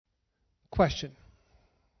Question.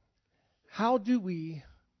 How do we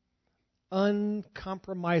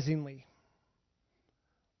uncompromisingly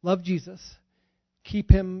love Jesus, keep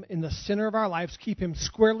him in the center of our lives, keep him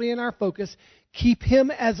squarely in our focus, keep him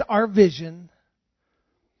as our vision,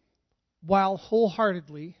 while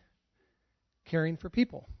wholeheartedly caring for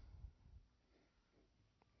people?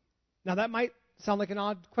 Now, that might sound like an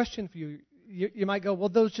odd question for you. You might go, well,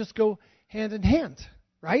 those just go hand in hand,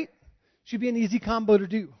 right? Should be an easy combo to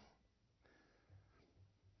do.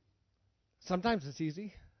 Sometimes it's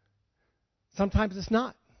easy. Sometimes it's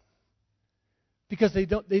not. Because they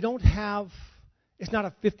don't have, it's not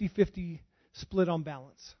a 50-50 split on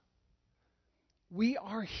balance. We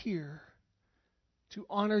are here to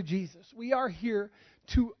honor Jesus. We are here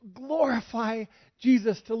to glorify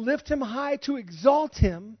Jesus, to lift him high, to exalt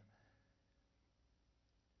him.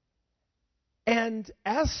 And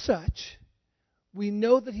as such, we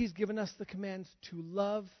know that he's given us the commands to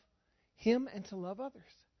love him and to love others.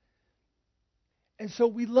 And so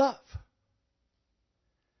we love.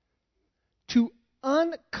 To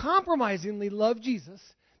uncompromisingly love Jesus,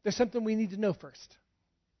 there's something we need to know first.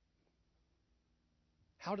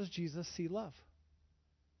 How does Jesus see love?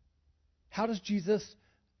 How does Jesus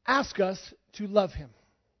ask us to love him?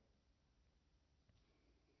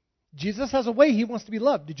 Jesus has a way he wants to be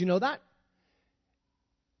loved. Did you know that?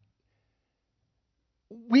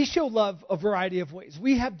 We show love a variety of ways.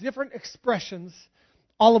 We have different expressions.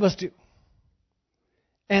 All of us do.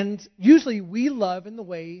 And usually we love in the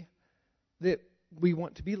way that we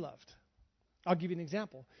want to be loved. I'll give you an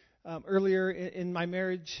example. Earlier in my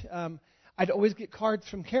marriage, I'd always get cards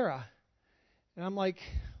from Kara. And I'm like,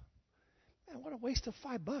 man, what a waste of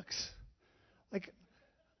 $5. Like,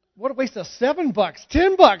 what a waste of $7,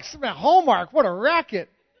 $10. Man, Hallmark, what a racket.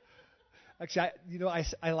 Actually,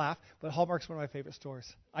 I laugh, but Hallmark's one of my favorite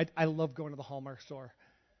stores. I love going to the Hallmark store.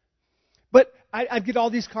 But I'd get all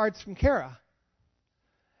these cards from Kara.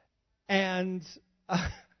 And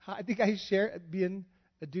I think I share, being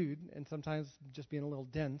a dude and sometimes just being a little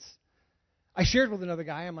dense, I shared with another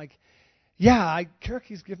guy. I'm like, yeah, Kara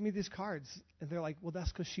keeps giving me these cards. And they're like, well,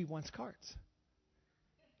 that's because she wants cards.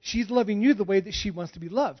 She's loving you the way that she wants to be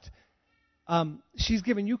loved. She's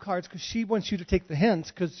giving you cards because she wants you to take the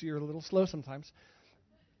hints, because you're a little slow sometimes,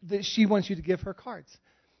 that she wants you to give her cards.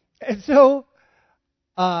 And so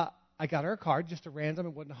I got her a card, just a random.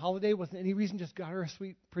 It wasn't a holiday, wasn't any reason, just got her a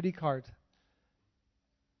sweet, pretty card.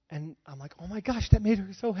 And I'm like, oh my gosh, that made her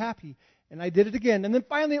so happy. And I did it again. And then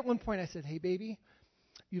finally at one point I said, hey, baby,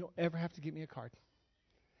 you don't ever have to give me a card.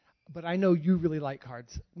 But I know you really like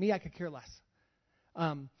cards. Me, I could care less.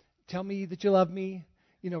 Tell me that you love me.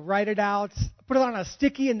 Write it out. Put it on a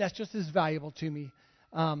sticky, and that's just as valuable to me.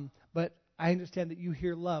 But I understand that you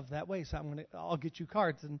hear love that way, so I'll get you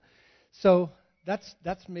cards. And so that's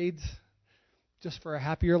made just for a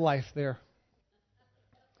happier life there.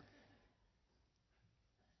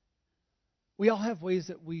 We all have ways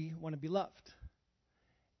that we want to be loved.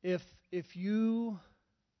 If you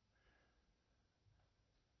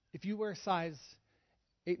wear a size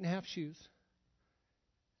 8.5 shoes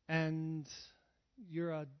and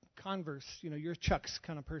you're a Converse, you're a Chucks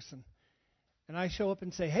kind of person, and I show up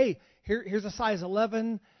and say, hey, here's a size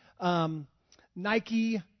 11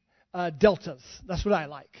 Nike Deltas. That's what I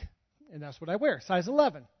like, and that's what I wear, size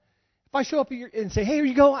 11. If I show up and say, hey, here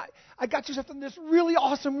you go, I got you something that's really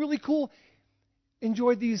awesome, really cool,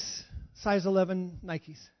 enjoy these size 11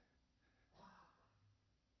 Nikes.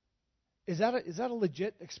 Is that a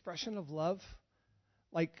legit expression of love?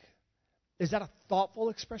 Like, is that a thoughtful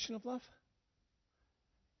expression of love?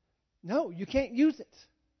 No, you can't use it.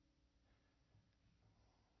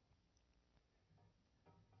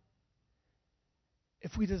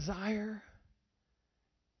 If we desire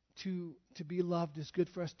to be loved, it's good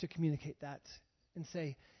for us to communicate that and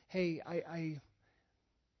say, hey,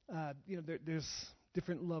 there's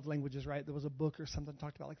different love languages, right? There was a book or something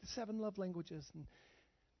talked about like the 7 love languages.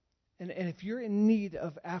 And if you're in need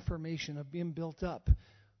of affirmation, of being built up,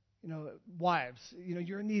 wives,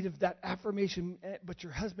 you're in need of that affirmation, but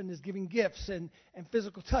your husband is giving gifts and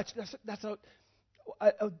physical touch. That's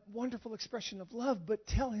a wonderful expression of love. But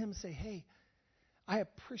tell him, say, hey, I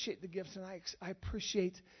appreciate the gifts and I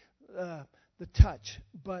appreciate the touch,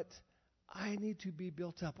 but I need to be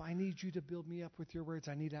built up. I need you to build me up with your words.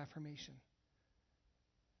 I need affirmation.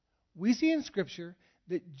 We see in Scripture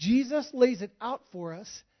that Jesus lays it out for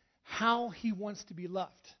us how he wants to be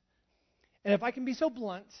loved. And if I can be so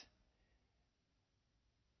blunt,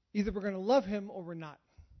 either we're going to love him or we're not.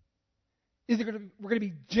 Either we're going to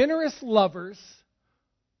be generous lovers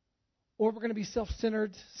or we're going to be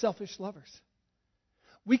self-centered, selfish lovers.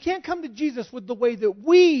 We can't come to Jesus with the way that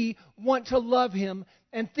we want to love Him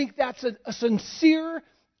and think that's a sincere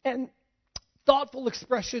and thoughtful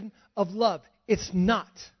expression of love. It's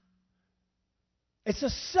not. It's a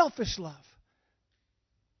selfish love.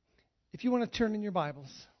 If you want to turn in your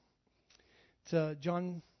Bibles to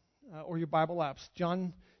John or your Bible apps,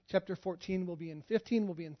 John chapter 14 will be in 15,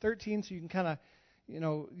 will be in 13, so you can kind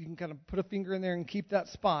of put a finger in there and keep that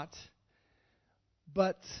spot.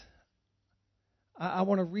 But I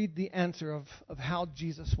want to read the answer of how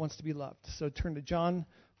Jesus wants to be loved. So turn to John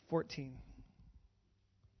 14.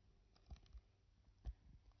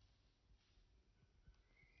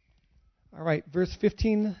 All right, verse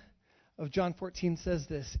 15 of John 14 says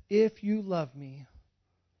this: "If you love me,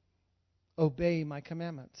 obey my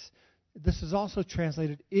commandments." This is also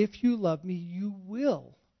translated, "If you love me, you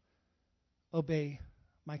will obey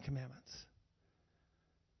my commandments."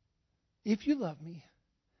 If you love me,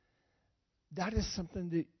 that is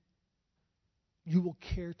something that you will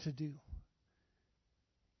care to do.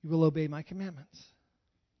 You will obey my commandments.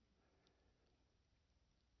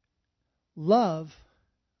 Love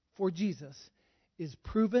for Jesus is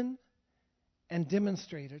proven and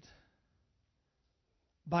demonstrated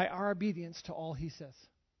by our obedience to all He says.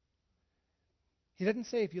 He doesn't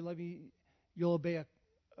say, if you love me, you'll obey a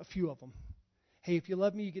few of them. Hey, if you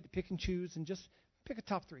love me, you get to pick and choose and just pick a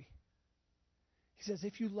top 3. He says,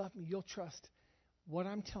 if you love me, you'll trust what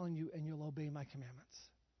I'm telling you and you'll obey my commandments.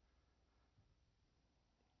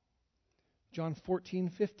 John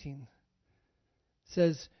 14:15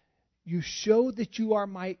 says, "You show that you are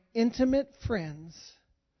my intimate friends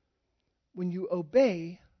when you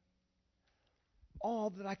obey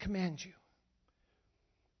all that I command you."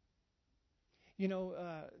 You know,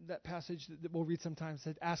 that passage that we'll read sometimes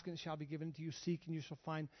said, "Ask and it shall be given to you, seek and you shall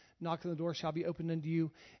find, knock on the door shall be opened unto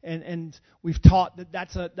you." And we've taught that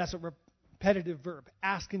that's a repetitive verb.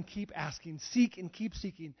 Ask and keep asking, seek and keep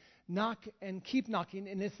seeking, knock and keep knocking.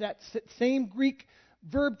 And it's that same Greek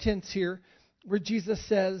verb tense here where Jesus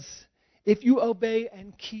says, if you obey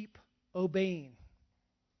and keep obeying.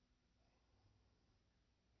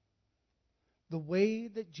 The way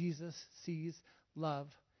that Jesus sees love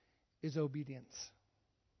is obedience.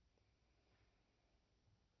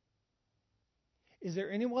 Is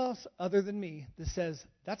there anyone else other than me that says,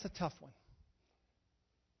 that's a tough one?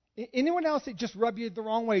 Anyone else that just rub you the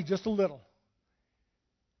wrong way just a little?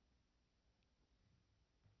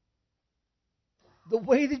 The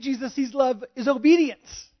way that Jesus sees love is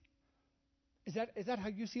obedience. Is that how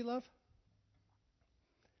you see love?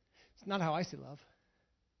 It's not how I see love.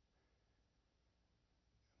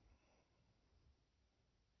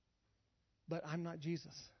 But I'm not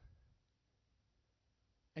Jesus.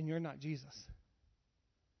 And you're not Jesus.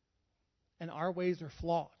 And our ways are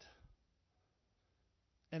flawed.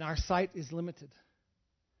 And our sight is limited.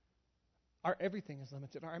 Our everything is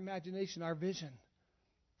limited. Our imagination, our vision,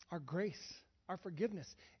 our grace, our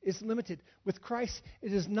forgiveness is limited. With Christ,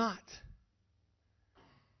 it is not.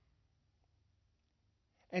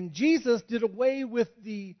 And Jesus did away with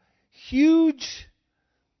the huge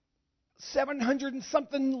 700 and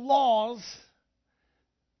something laws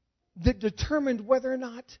that determined whether or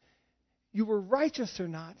not you were righteous or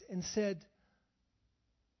not, and said,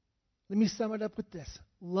 let me sum it up with this: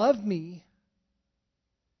 love me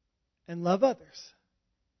and love others.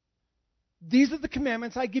 These are the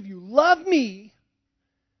commandments I give you. Love me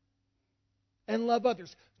and love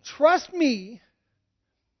others. Trust me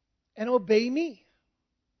and obey me.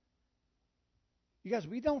 You guys,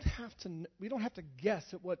 we don't have to guess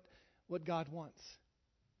at what God wants.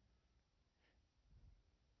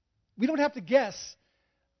 We don't have to guess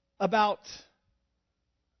about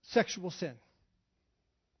sexual sin.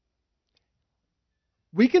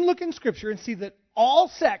 We can look in Scripture and see that all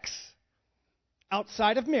sex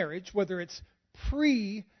outside of marriage, whether it's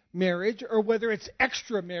pre-marriage or whether it's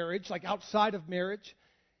extra-marriage, like outside of marriage,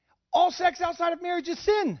 all sex outside of marriage is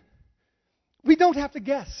sin. We don't have to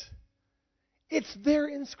guess. It's there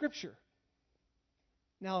in Scripture.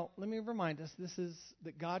 Now, let me remind us, this is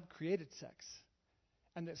that God created sex,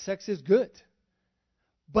 and that sex is good.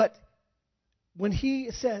 But when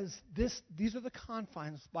He says, these are the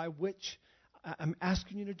confines by which I'm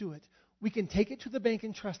asking you to do it, we can take it to the bank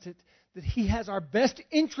and trust it, that He has our best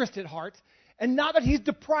interest at heart, and not that He's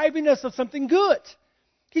depriving us of something good.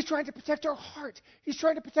 He's trying to protect our heart. He's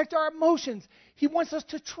trying to protect our emotions. He wants us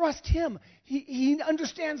to trust Him. He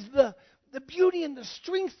understands the beauty and the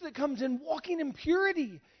strength that comes in walking in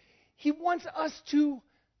purity. He wants us to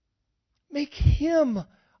make Him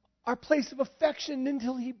our place of affection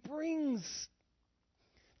until He brings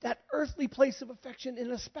that earthly place of affection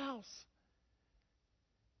in a spouse.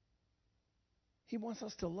 He wants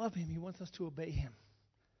us to love Him. He wants us to obey Him.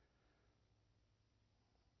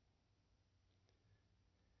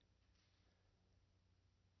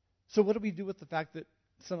 So what do we do with the fact that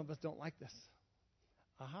some of us don't like this?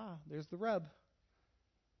 Aha, there's the rub.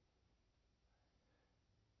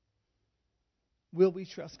 Will we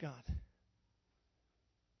trust God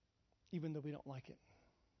even though we don't like it?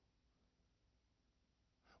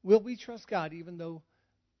 Will we trust God even though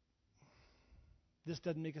this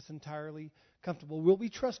doesn't make us entirely comfortable? Will we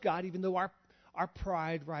trust God even though our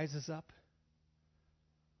pride rises up?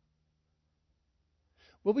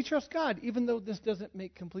 Will we trust God even though this doesn't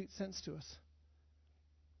make complete sense to us?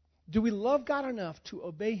 Do we love God enough to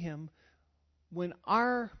obey Him when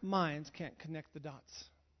our minds can't connect the dots?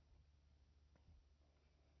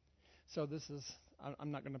 So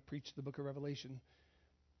I'm not going to preach the book of Revelation,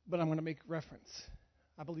 but I'm going to make reference.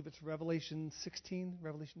 I believe it's Revelation 16,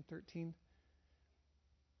 Revelation 13.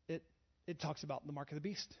 It talks about the mark of the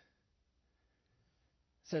beast.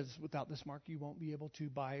 It says, without this mark, you won't be able to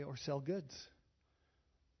buy or sell goods.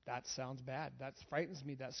 That sounds bad. That frightens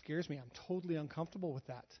me. That scares me. I'm totally uncomfortable with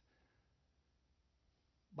that.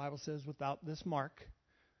 The Bible says, without this mark,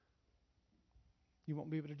 you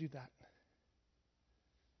won't be able to do that.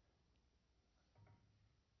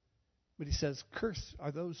 But He says, cursed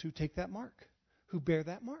are those who take that mark, who bear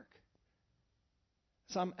that mark.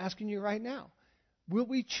 So I'm asking you right now, will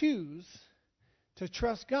we choose to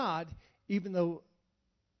trust God even though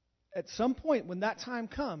at some point when that time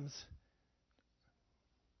comes,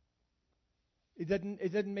 it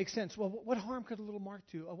doesn't make sense? Well, what harm could a little mark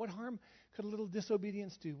do? What harm could a little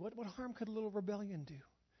disobedience do? What harm could a little rebellion do?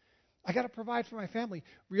 I got to provide for my family.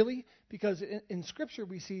 Really? Because in Scripture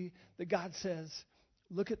we see that God says,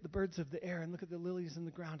 look at the birds of the air and look at the lilies in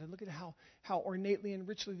the ground and look at how ornately and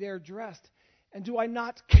richly they are dressed. And do I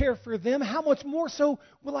not care for them? How much more so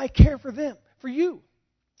will I care for them, for you?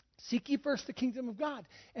 Seek ye first the kingdom of God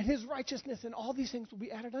and His righteousness, and all these things will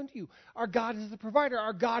be added unto you. Our God is the provider.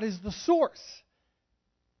 Our God is the source.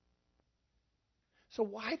 So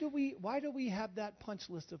why do we have that punch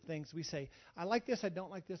list of things? We say, I like this, I don't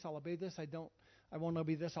like this, I'll obey this, I won't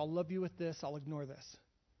obey this, I'll love you with this, I'll ignore this.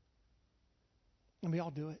 And we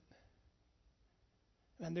all do it.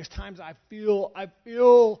 And there's times I feel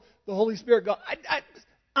the Holy Spirit go,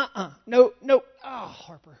 no,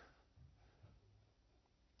 Harper.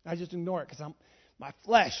 I just ignore it because I'm my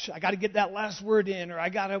flesh. I got to get that last word in, or I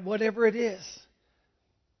got to whatever it is.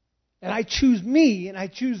 And I choose me, and I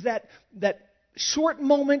choose that short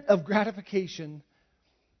moment of gratification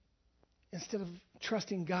instead of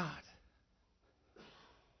trusting God.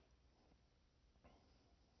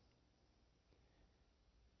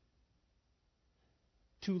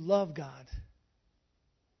 To love God,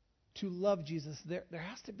 to love Jesus, there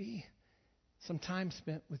has to be some time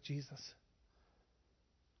spent with Jesus.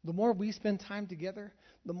 The more we spend time together,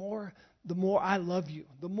 the more I love you.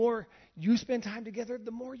 The more you spend time together,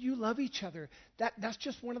 the more you love each other. That's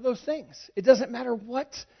just one of those things. It doesn't matter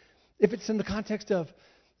if it's in the context of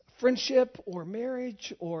friendship or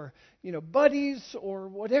marriage or buddies or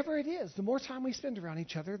whatever it is. The more time we spend around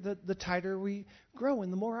each other, the tighter we grow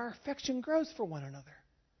and the more our affection grows for one another.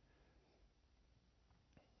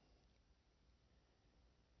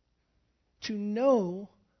 To know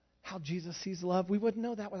how Jesus sees love, we wouldn't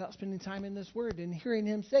know that without spending time in this Word and hearing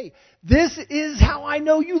Him say, this is how I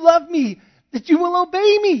know you love me, that you will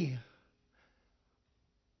obey me.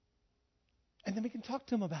 And then we can talk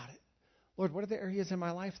to Him about it. Lord, what are the areas in my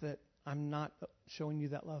life that I'm not showing you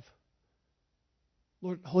that love?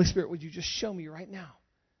 Lord, Holy Spirit, would you just show me right now?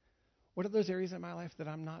 What are those areas in my life that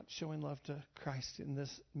I'm not showing love to Christ in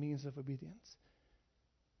this means of obedience?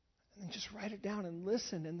 And then just write it down and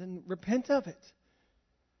listen and then repent of it.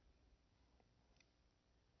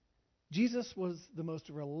 Jesus was the most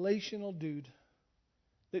relational dude.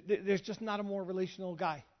 There's just not a more relational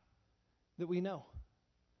guy that we know.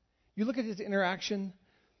 You look at His interaction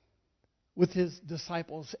with His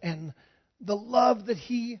disciples and the love that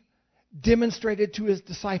He demonstrated to His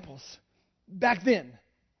disciples back then.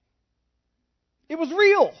 It was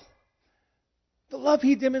real. The love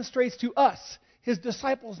He demonstrates to us, His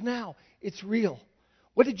disciples now, it's real.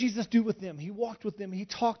 What did Jesus do with them? He walked with them. He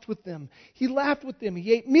talked with them. He laughed with them.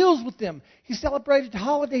 He ate meals with them. He celebrated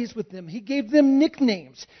holidays with them. He gave them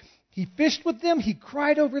nicknames. He fished with them. He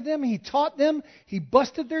cried over them. He taught them. He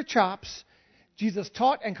busted their chops. Jesus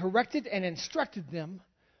taught and corrected and instructed them.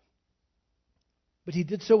 But He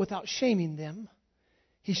did so without shaming them.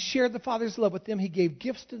 He shared the Father's love with them. He gave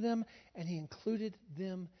gifts to them. And He included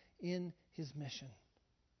them in His mission.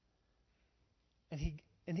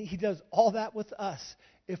 And He does all that with us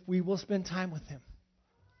if we will spend time with Him.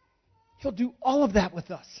 He'll do all of that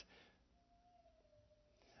with us.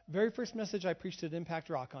 Very first message I preached at Impact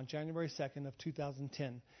Rock on January 2nd of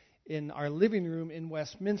 2010 in our living room in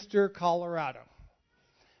Westminster, Colorado.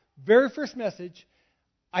 Very first message,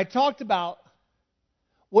 I talked about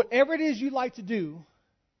whatever it is you like to do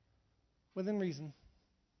within reason,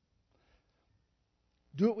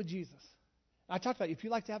 do it with Jesus. I talked about if you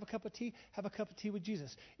like to have a cup of tea, have a cup of tea with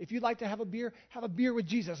Jesus. If you'd like to have a beer with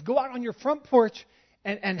Jesus. Go out on your front porch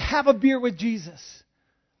and have a beer with Jesus.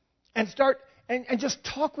 And start and just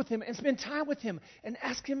talk with Him and spend time with Him and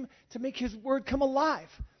ask Him to make His Word come alive.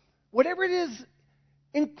 Whatever it is,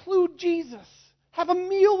 include Jesus. Have a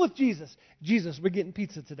meal with Jesus. Jesus, we're getting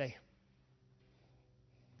pizza today.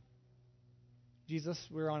 Jesus,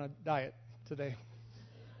 we're on a diet today.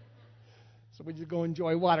 So we just go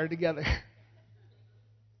enjoy water together.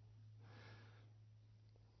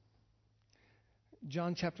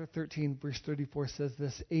 John chapter 13, verse 34 says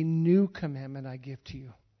this, a new commandment I give to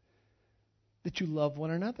you, that you love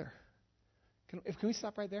one another. Can we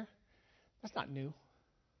stop right there? That's not new.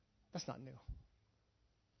 That's not new.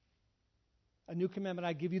 A new commandment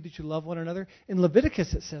I give you, that you love one another. In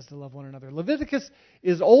Leviticus it says to love one another. Leviticus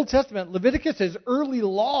is Old Testament. Leviticus is early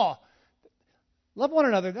law. Love one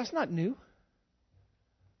another, that's not new.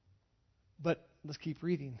 But let's keep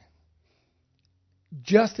reading.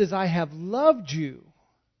 Just as I have loved you,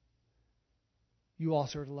 you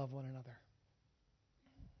also are to love one another.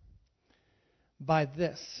 By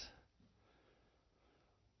this,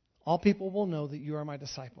 all people will know that you are my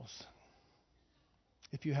disciples,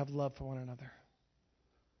 if you have love for one another.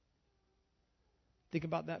 Think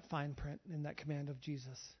about that fine print in that command of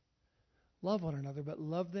Jesus. Love one another, but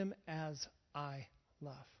love them as I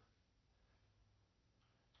love.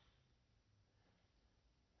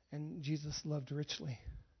 And Jesus loved richly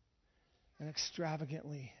and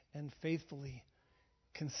extravagantly and faithfully,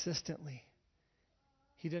 consistently.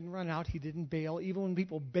 He didn't run out. He didn't bail. Even when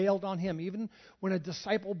people bailed on Him, even when a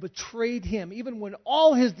disciple betrayed Him, even when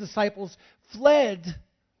all His disciples fled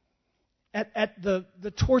at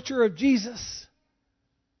the torture of Jesus,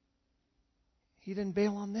 He didn't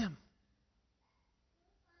bail on them.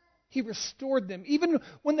 He restored them. Even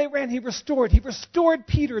when they ran, He restored. He restored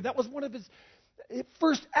Peter. That was one of His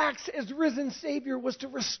first acts as risen Savior, was to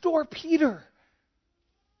restore Peter.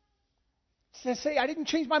 To say, I didn't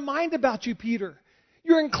change my mind about you, Peter.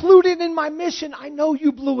 You're included in my mission. I know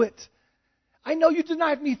you blew it. I know you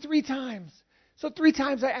denied me 3 times. So 3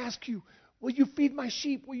 times I ask you, will you feed my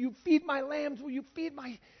sheep? Will you feed my lambs? Will you feed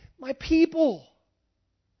my people?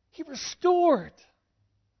 He restored.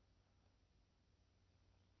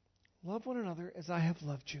 Love one another as I have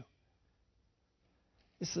loved you.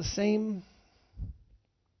 It's the same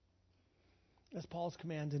as Paul's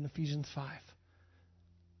command in Ephesians 5.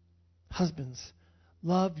 Husbands,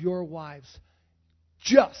 love your wives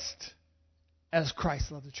just as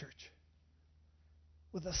Christ loved the church.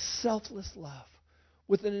 With a selfless love,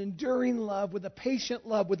 with an enduring love, with a patient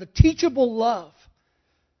love, with a teachable love.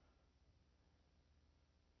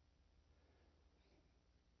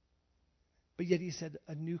 But yet He said,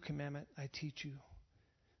 a new commandment I teach you.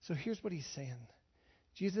 So here's what He's saying.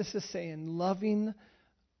 Jesus is saying, loving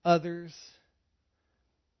others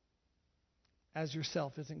as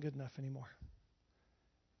yourself isn't good enough anymore.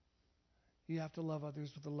 You have to love others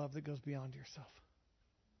with a love that goes beyond yourself.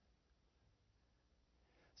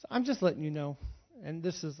 So I'm just letting you know, and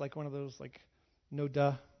this is like one of those like no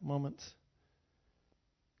duh moments.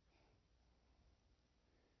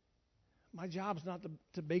 My job's not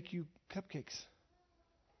to bake you cupcakes.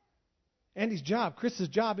 Andy's job, Chris's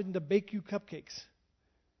job, isn't to bake you cupcakes.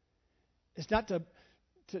 It's not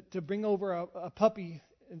to bring over a puppy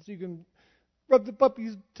and so you can rub the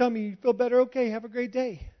puppy's tummy, you feel better, okay, have a great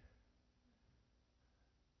day.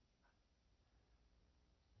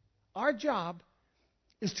 Our job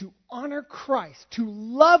is to honor Christ, to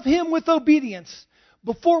love Him with obedience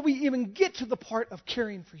before we even get to the part of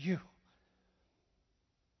caring for you.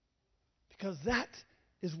 Because that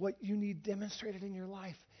is what you need demonstrated in your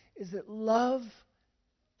life, is that love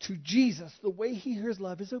to Jesus, the way He hears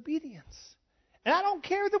love, is obedience. And I don't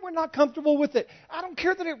care that we're not comfortable with it. I don't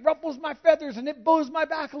care that it ruffles my feathers and it bows my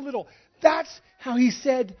back a little. That's how He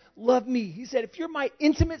said, love me. He said, if you're my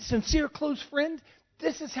intimate, sincere, close friend,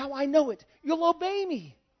 this is how I know it. You'll obey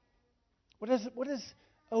me. What does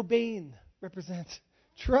obeying represent?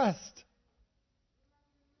 Trust.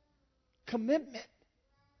 Commitment.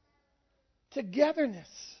 Togetherness.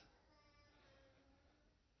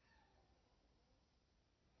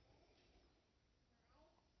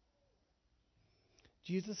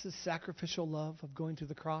 Jesus' sacrificial love of going to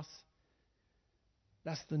the cross,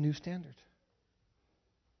 that's the new standard.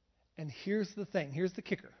 And here's the thing. Here's the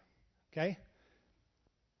kicker. Okay?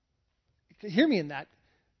 Hear me in that.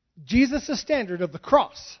 Jesus' standard of the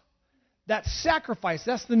cross, that sacrifice,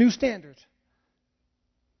 that's the new standard.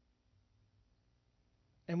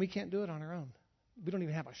 And we can't do it on our own. We don't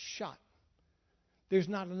even have a shot. There's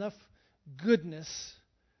not enough goodness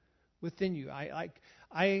within you.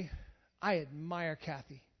 I admire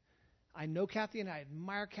Kathy. I know Kathy and I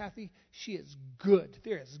admire Kathy. She is good.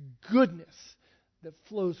 There is goodness that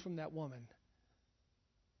flows from that woman.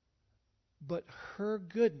 But her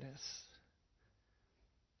goodness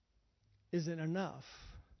isn't enough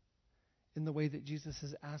in the way that Jesus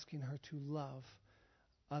is asking her to love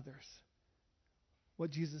others.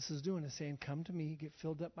 What Jesus is doing is saying, come to me, get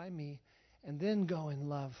filled up by me, and then go and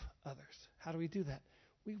love others. How do we do that?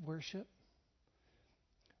 We worship.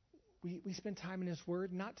 We spend time in His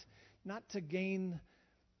Word, not to gain,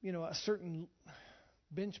 a certain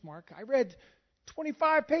benchmark. I read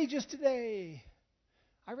 25 pages today.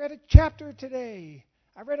 I read a chapter today.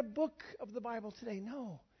 I read a book of the Bible today.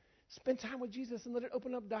 No. Spend time with Jesus and let it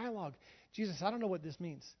open up dialogue. Jesus, I don't know what this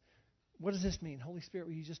means. What does this mean? Holy Spirit,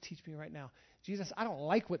 will you just teach me right now? Jesus, I don't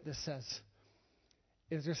like what this says.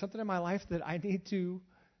 Is there something in my life that I need to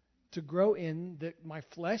grow in that my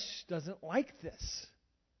flesh doesn't like this?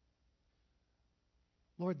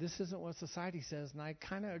 Lord, this isn't what society says, and I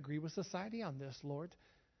kind of agree with society on this, Lord.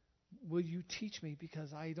 Will you teach me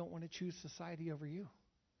because I don't want to choose society over you?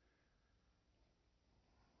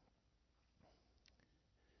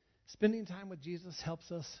 Spending time with Jesus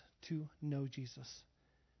helps us to know Jesus.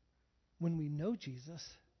 When we know Jesus,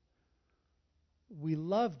 we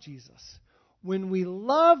love Jesus. When we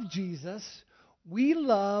love Jesus, we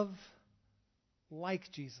love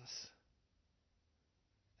like Jesus.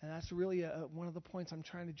 And that's really one of the points I'm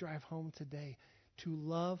trying to drive home today, to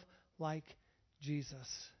love like Jesus.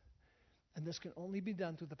 And this can only be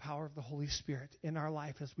done through the power of the Holy Spirit in our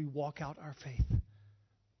life as we walk out our faith.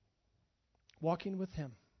 Walking with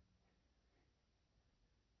Him.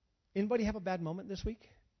 Anybody have a bad moment this week?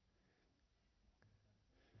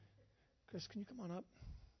 Chris, can you come on up?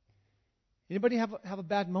 Anybody have a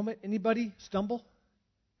bad moment? Anybody stumble?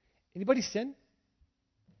 Anybody sin?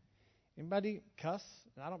 Anybody cuss?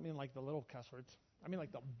 And I don't mean like the little cuss words. I mean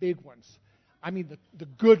like the big ones. I mean the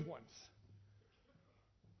good ones.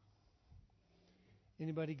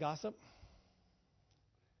 Anybody gossip?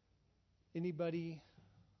 Anybody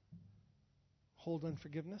hold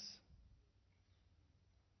unforgiveness?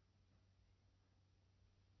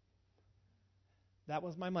 That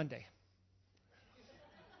was my Monday.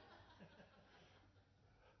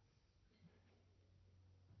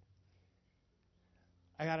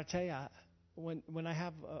 I got to tell you, when I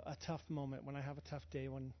have a tough moment, when I have a tough day,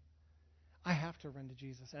 when I have to run to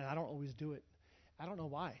Jesus, and I don't always do it. I don't know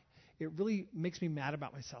why. It really makes me mad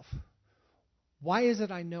about myself. Why is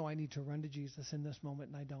it I know I need to run to Jesus in this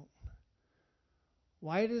moment and I don't?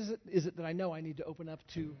 Why is it that I know I need to open up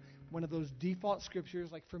to one of those default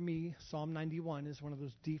scriptures, like for me, Psalm 91 is one of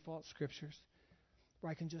those default scriptures,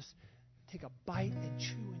 where I can just take a bite and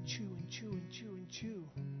chew and chew and chew and chew and chew.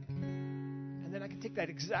 And then I can take that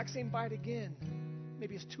exact same bite again.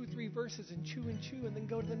 Maybe it's 2 or 3 verses and chew, and then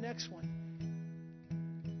go to the next one.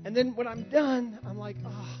 And then when I'm done, I'm like,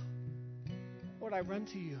 Lord, I run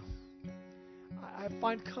to you. I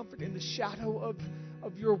find comfort in the shadow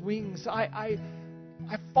of your wings. I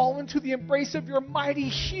fall into the embrace of your mighty,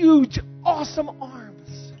 huge, awesome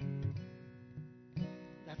arms.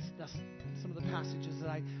 That's some of the passages that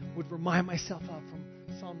I would remind myself of from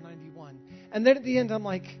Psalm 91. And then at the end, I'm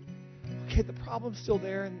like, okay, the problem's still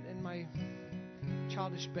there, and my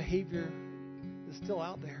childish behavior is still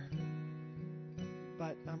out there.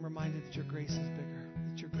 But I'm reminded that your grace is bigger,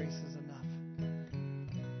 that your grace is enough.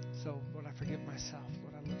 So, Lord, I forgive myself.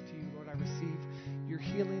 Lord, I look to you. Lord, I receive your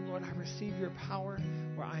healing. Lord, I receive your power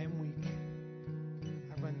where I am weak.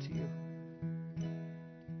 I run to you.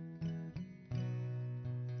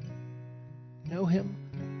 Know him,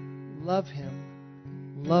 love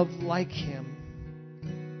like him,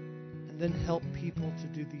 and then help people to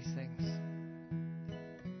do these things.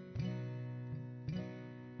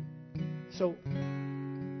 So,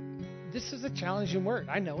 this is a challenging word.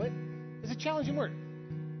 I know it. It's a challenging word.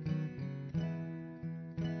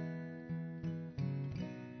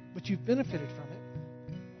 But you've benefited from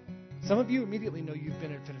it. Some of you immediately know you've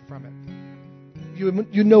benefited from it.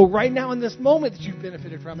 You know right now in this moment that you've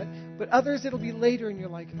benefited from it. But others, it'll be later and you're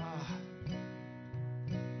like,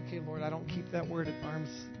 okay, Lord, I don't keep that word at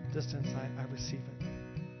arm's distance. I receive it.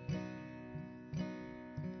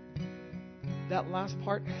 That last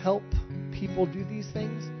part, help people do these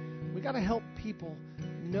things. We got to help people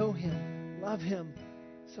know him, love him,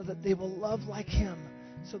 so that they will love like Him,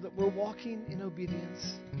 so that we're walking in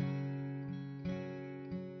obedience.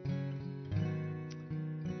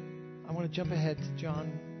 I want to jump ahead to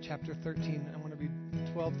John chapter 13. I want to read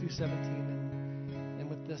 12 through 17, and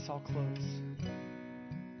with this I'll close.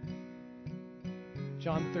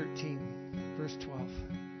 John 13, verse 12.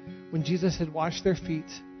 When Jesus had washed their feet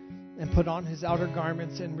and put on His outer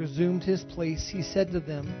garments and resumed His place, He said to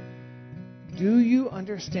them, "Do you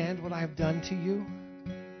understand what I have done to you?"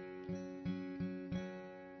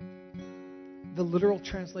 The literal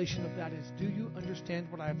translation of that is, do you understand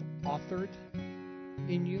what I've authored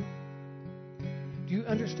in you? Do you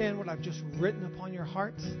understand what I've just written upon your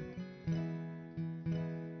hearts?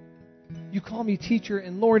 You call me teacher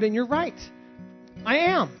and Lord, and you're right. I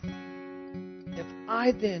am. If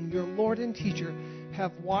I then, your Lord and teacher,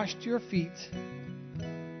 have washed your feet,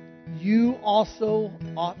 you also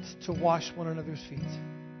ought to wash one another's feet.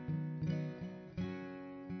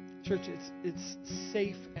 Church, it's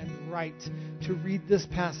safe and right to read this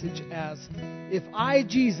passage as, if I,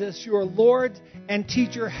 Jesus, your Lord and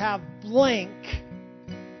teacher, have blank,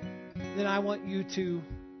 then I want you to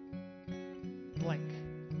blank.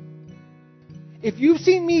 If you've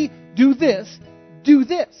seen me do this, do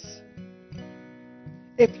this.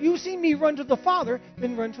 If you've seen me run to the Father,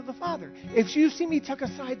 then run to the Father. If you've seen me tuck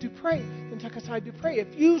aside to pray, then tuck aside to pray.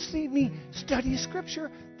 If you've seen me study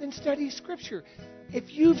Scripture, then study Scripture.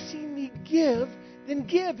 If you've seen me give, then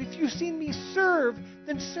give. If you've seen me serve,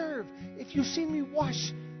 then serve. If you've seen me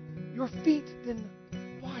wash your feet, then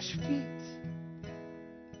wash feet.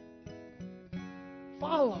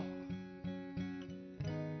 Follow.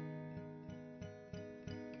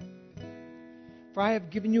 For I have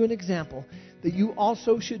given you an example that you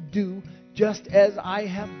also should do just as I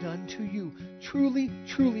have done to you. Truly,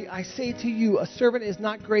 truly, I say to you, a servant is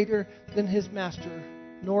not greater than his master,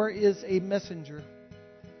 nor is a messenger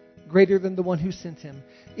greater than the one who sent him.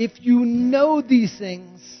 If you know these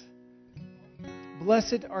things,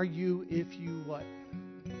 blessed are you if you what?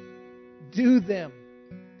 Do them.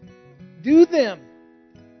 Do them.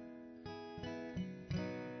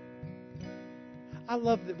 I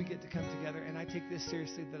love that we get to come together, and I take this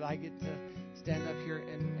seriously, that I get to stand up here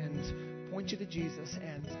and point you to Jesus,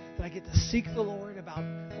 and that I get to seek the Lord about,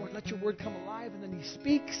 Lord, let your word come alive, and then He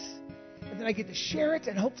speaks, and then I get to share it,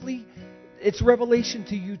 and hopefully it's revelation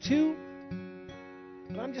to you too.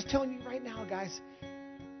 But I'm just telling you right now, guys,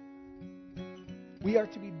 we are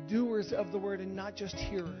to be doers of the word and not just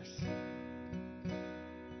hearers.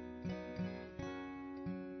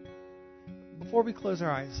 Before we close our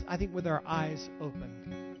eyes, I think with our eyes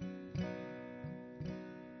open.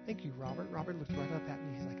 Thank you, Robert. Robert looked right up at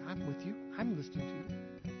me. He's like, I'm with you. I'm listening to you.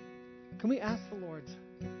 Can we ask the Lord,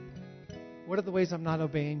 what are the ways I'm not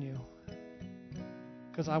obeying you?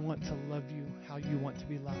 Because I want to love you how you want to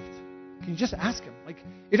be loved. Can you just ask Him? Like,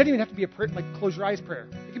 it doesn't even have to be a prayer, like close your eyes prayer.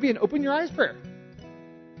 It could be an open your eyes prayer.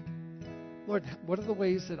 Lord, what are the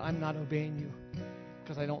ways that I'm not obeying you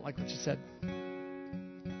because I don't like what you said?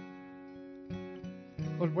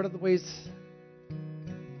 Lord, what are the ways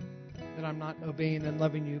that I'm not obeying and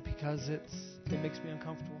loving you because it makes me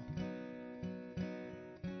uncomfortable?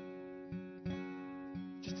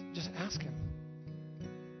 Just ask Him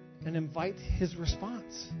and invite His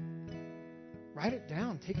response. Write it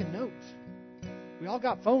down. Take a note. We all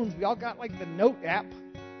got phones. We all got like the note app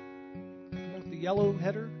with the yellow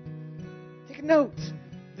header. Take a note.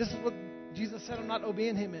 This is what Jesus said I'm not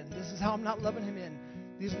obeying Him in. This is how I'm not loving Him in.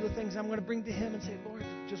 These are the things I'm going to bring to Him and say, Lord,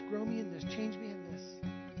 just grow me in this. Change me in this.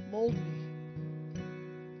 Mold me.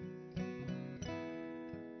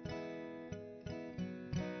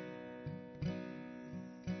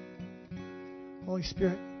 Holy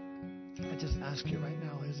Spirit, I just ask you right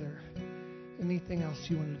now, is there anything else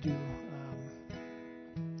you want to do?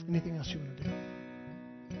 Anything else you want to do?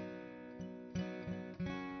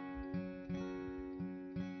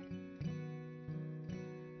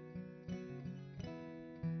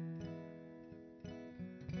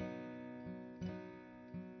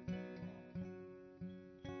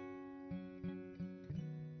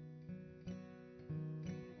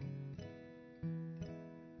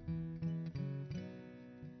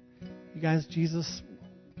 You guys, Jesus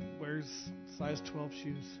wears size 12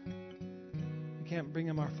 shoes. You can't bring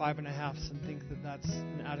Him our 5.5s and think that that's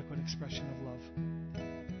an adequate expression of love.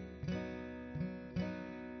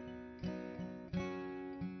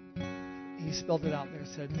 He spelled it out there,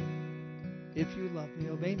 said, if you love me,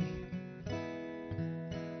 obey me.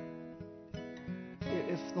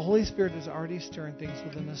 If the Holy Spirit is already stirring things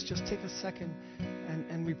within us, just take a second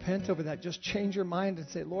and repent over that. Just change your mind and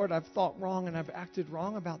say, Lord, I've thought wrong and I've acted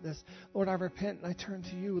wrong about this. Lord, I repent and I turn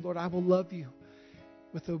to you. Lord, I will love you.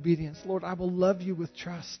 with obedience. Lord, I will love you with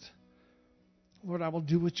trust. Lord, I will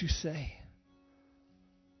do what you say.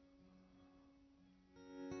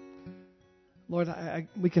 Lord,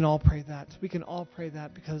 we can all pray that. We can all pray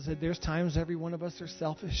that because there's times every one of us are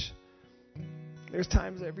selfish. There's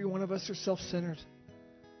times every one of us are self-centered.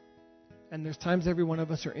 And there's times every one of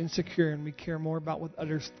us are insecure and we care more about what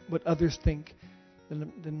others think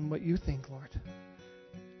than what you think, Lord.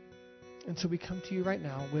 And so we come to you right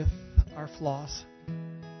now with our flaws,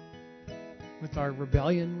 with our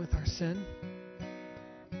rebellion, with our sin.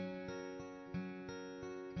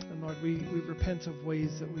 And Lord, we repent of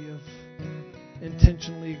ways that we have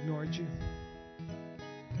intentionally ignored you.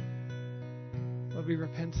 Lord, we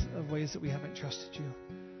repent of ways that we haven't trusted you.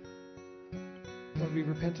 Lord, we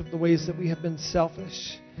repent of the ways that we have been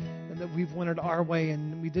selfish and that we've wanted our way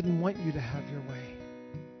and we didn't want you to have your way.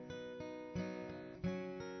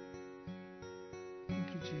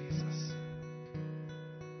 Thank you, Jesus.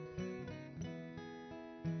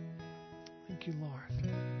 Thank you, Lord.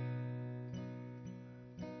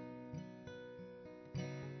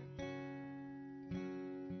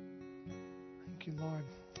 Thank you, Lord.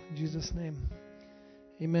 In Jesus' name,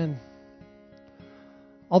 amen.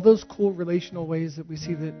 All those cool relational ways that we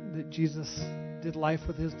see that Jesus did life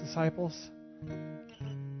with his disciples,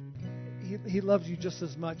 he loves you just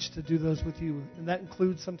as much to do those with you. And that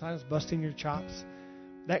includes sometimes busting your chops.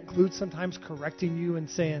 That includes sometimes correcting you and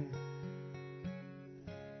saying,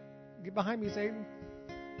 "Get behind me, Satan."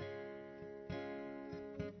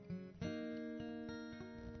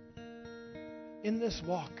 In this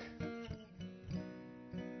walk,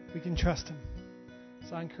 we can trust him.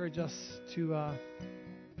 So I encourage us to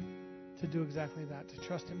do exactly that, to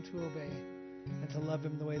trust him, to obey, and to love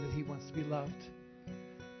him the way that he wants to be loved.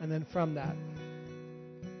 And then from that,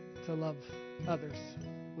 to love others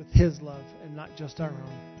with his love and not just our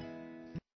own.